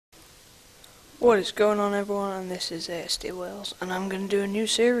What is going on, everyone? And this is ASD Wales, and I'm going to do a new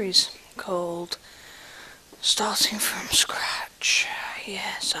series called Starting from Scratch.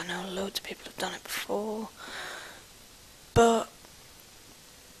 Yes, I know loads of people have done it before, but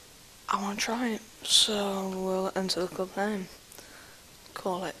I want to try it, so we'll enter the club name.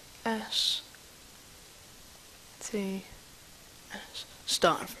 Call it STS.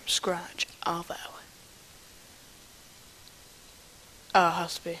 Starting from Scratch. Arvo. Oh, it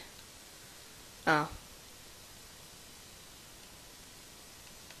has to be. Oh.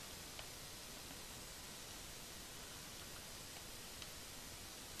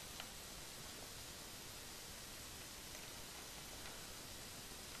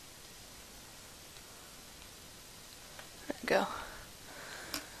 There we go.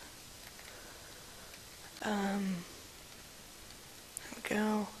 There we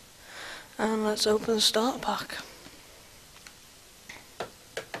go. And let's open the starter pack.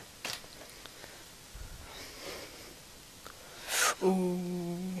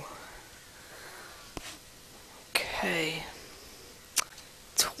 Ooh. Okay.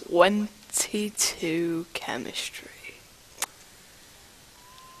 22 chemistry.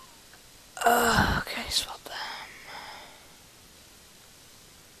 Okay, swap them.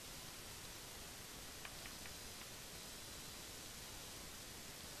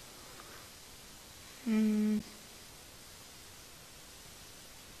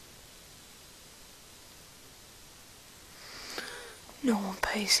 No one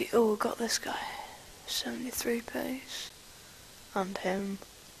pacey. Oh, we got this guy. 73 pace. And him.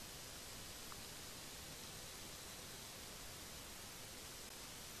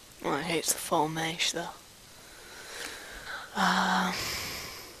 Oh, he hates the formation though. Oh,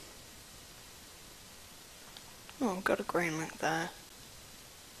 I've got a green link there.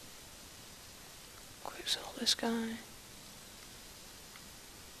 Quick sell this guy.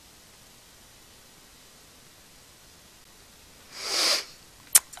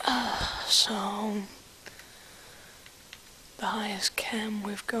 So the highest chem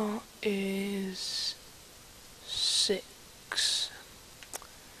we've got is 6.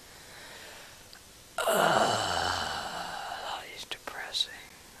 That is depressing.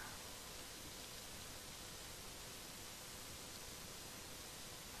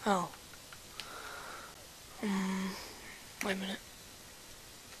 Oh. Wait a minute.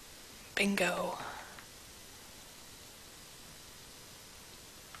 Bingo.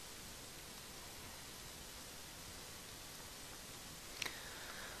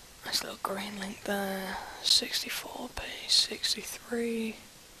 Nice little green link there. 64 pace, 63,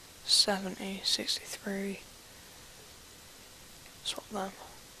 70, 63. Swap them.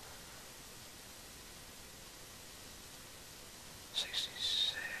 66.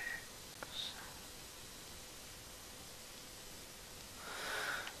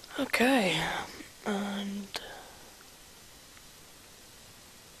 Okay, and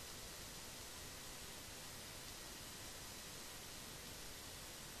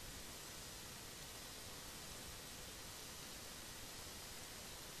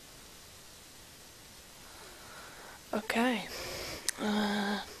okay.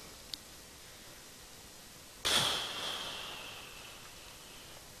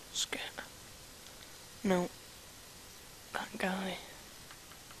 Scan. No. That guy.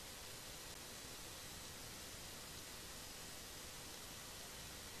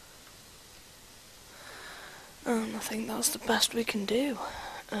 I think that's the best we can do.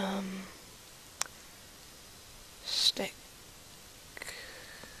 Stick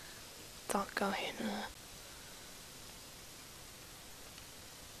that guy in there.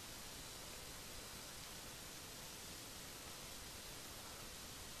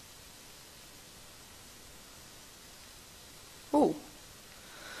 Oh,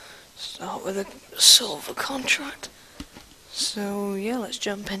 start with a silver contract. So yeah, let's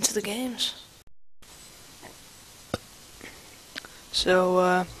jump into the games.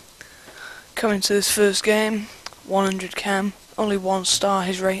 So coming to this first game, 100 chem, only 1 star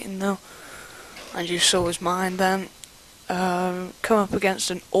his rating though, and you saw his mine then. Come up against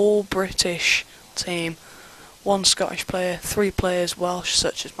an all British team, 1 Scottish player, 3 players Welsh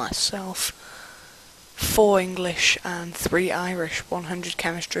such as myself, 4 English and 3 Irish, 100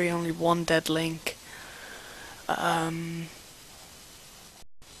 chemistry, only 1 dead link.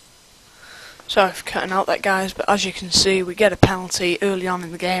 Sorry for cutting out that, guys, but as you can see we get a penalty early on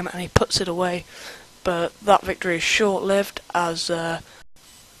in the game and he puts it away, but that victory is short-lived as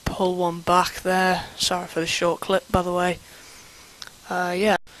pull one back there. Sorry for the short clip, by the way.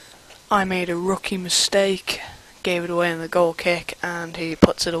 Yeah, I made a rookie mistake, gave it away in the goal kick and he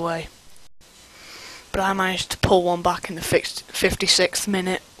puts it away. But I managed to pull one back in the 56th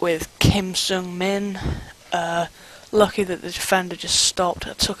minute with Kim Sung-min. Lucky that the defender just stopped,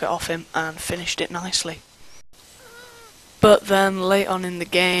 I took it off him and finished it nicely. But then late on in the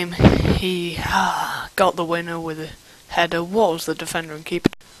game, he got the winner with a header. What was the defender and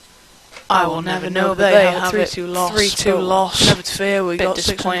keeper? I will never know, but they have 3-2 loss. 3-2 loss. Never to fear, we got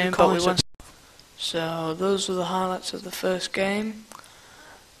 600 coins. So those were the highlights of the first game.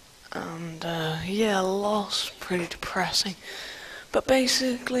 And yeah, loss, pretty depressing. But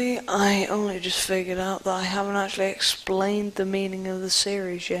basically, I only just figured out that I haven't actually explained the meaning of the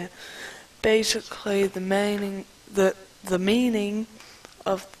series yet. Basically, the meaning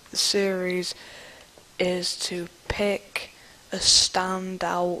of the series is to pick a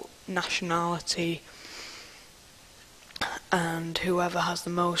standout nationality, and whoever has the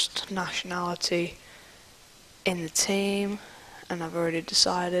most nationality in the team, and I've already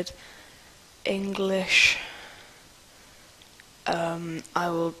decided English. I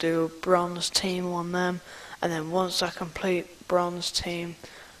will do a bronze team on them, and then once I complete bronze team,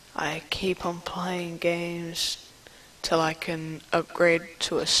 I keep on playing games till I can upgrade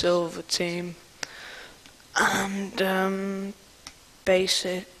to a silver team. And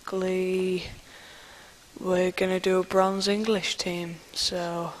basically we're gonna do a bronze English team,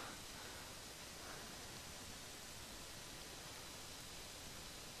 so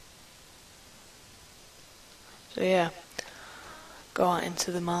yeah, go out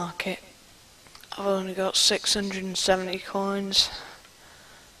into the market. I've only got 670 coins,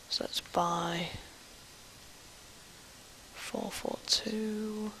 so let's buy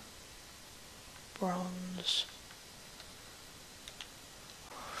 442 bronze.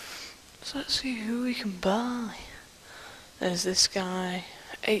 So let's see who we can buy. There's this guy,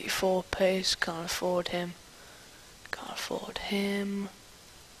 84 pace, can't afford him. Can't afford him.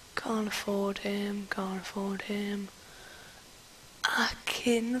 Can't afford him. Can't afford him.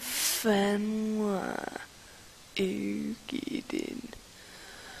 Akinfenwa. You kidding?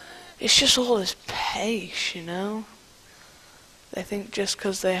 It's just all this pace, you know. They think just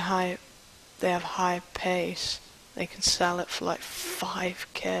because they have high pace, they can sell it for like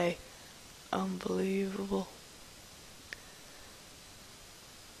 5k. Unbelievable.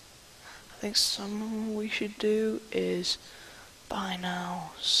 I think something we should do is buy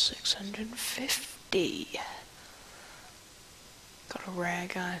now 650. Got a rare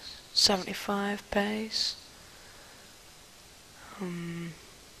guy, 75 pace.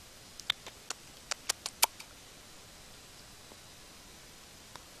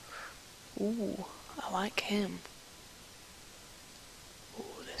 Ooh, I like him.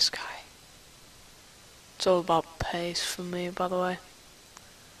 Ooh, this guy. It's all about pace for me, by the way.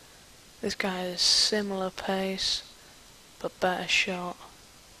 This guy is similar pace, but better shot.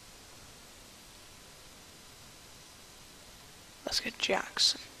 Let's get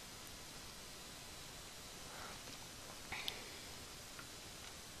Jackson.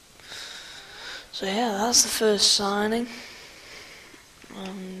 So yeah, that's the first signing.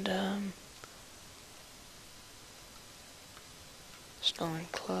 And Storming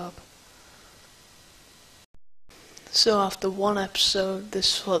Club. So after one episode,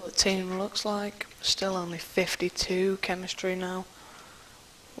 this is what the team looks like. Still only 52 chemistry now.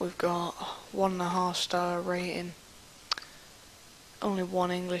 We've got 1.5 star rating. Only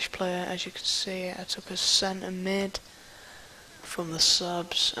one English player, as you can see. I took a centre mid from the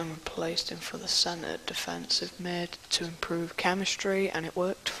subs and replaced him for the centre defensive mid to improve chemistry, and it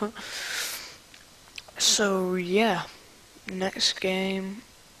worked. So yeah, next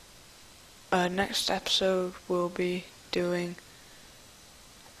episode we'll be doing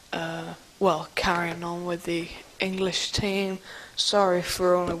carrying on with the English team. Sorry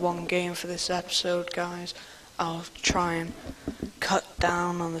for only one game for this episode, guys. I'll try and cut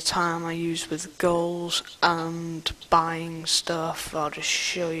down on the time I use with goals and buying stuff. I'll just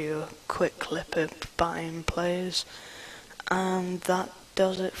show you a quick clip of buying players, and that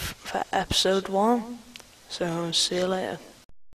does it for episode 1. So see you later.